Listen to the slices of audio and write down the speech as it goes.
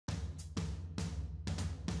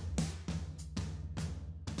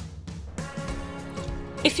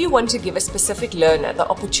If you want to give a specific learner the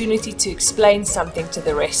opportunity to explain something to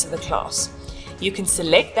the rest of the class, you can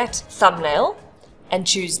select that thumbnail and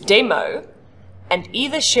choose Demo, and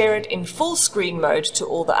either share it in full screen mode to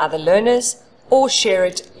all the other learners or share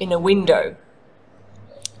it in a window.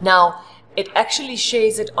 Now, it actually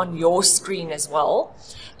shares it on your screen as well,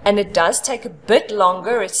 and it does take a bit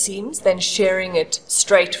longer, it seems, than sharing it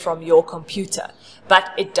straight from your computer,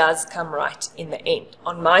 but it does come right in the end.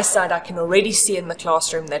 On my side, I can already see in the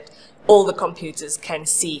classroom that all the computers can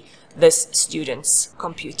see this student's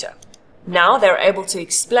computer. Now they're able to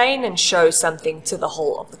explain and show something to the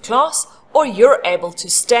whole of the class, or you're able to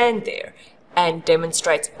stand there and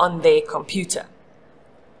demonstrate on their computer.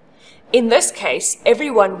 In this case,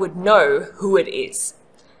 everyone would know who it is.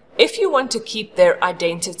 If you want to keep their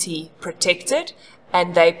identity protected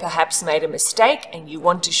and they perhaps made a mistake and you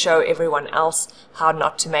want to show everyone else how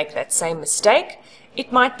not to make that same mistake,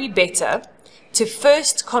 it might be better to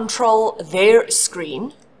first control their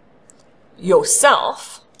screen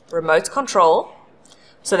yourself, remote control,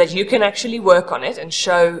 so that you can actually work on it and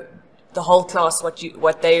show the whole class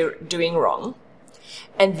what they're doing wrong.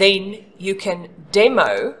 And then you can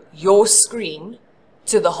demo your screen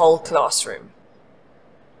to the whole classroom.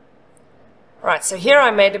 Right, so here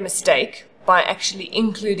I made a mistake by actually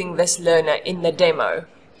including this learner in the demo.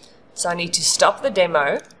 So I need to stop the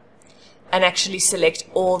demo and actually select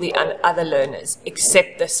all the other learners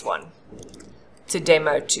except this one to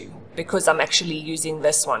demo to, because I'm actually using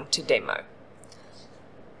this one to demo.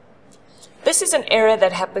 This is an error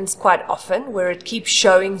that happens quite often where it keeps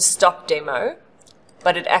showing stop demo,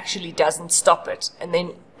 but it actually doesn't stop it. And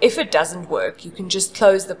then if it doesn't work, you can just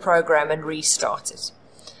close the program and restart it.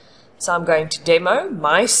 So I'm going to demo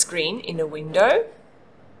my screen in a window,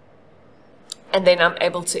 and then I'm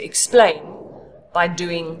able to explain by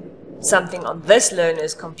doing something on this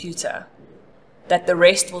learner's computer that the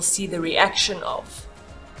rest will see the reaction of,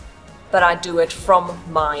 but I do it from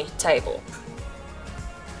my table.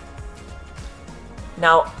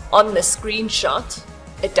 Now on the screenshot,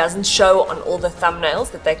 it doesn't show on all the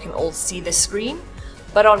thumbnails that they can all see the screen,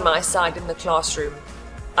 but on my side in the classroom,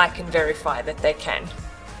 I can verify that they can.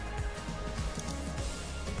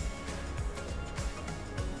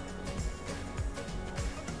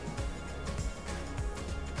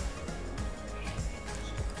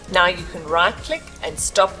 Now you can right-click and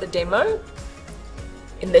stop the demo.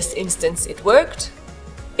 In this instance, it worked.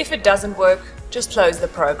 If it doesn't work, just close the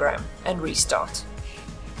program and restart.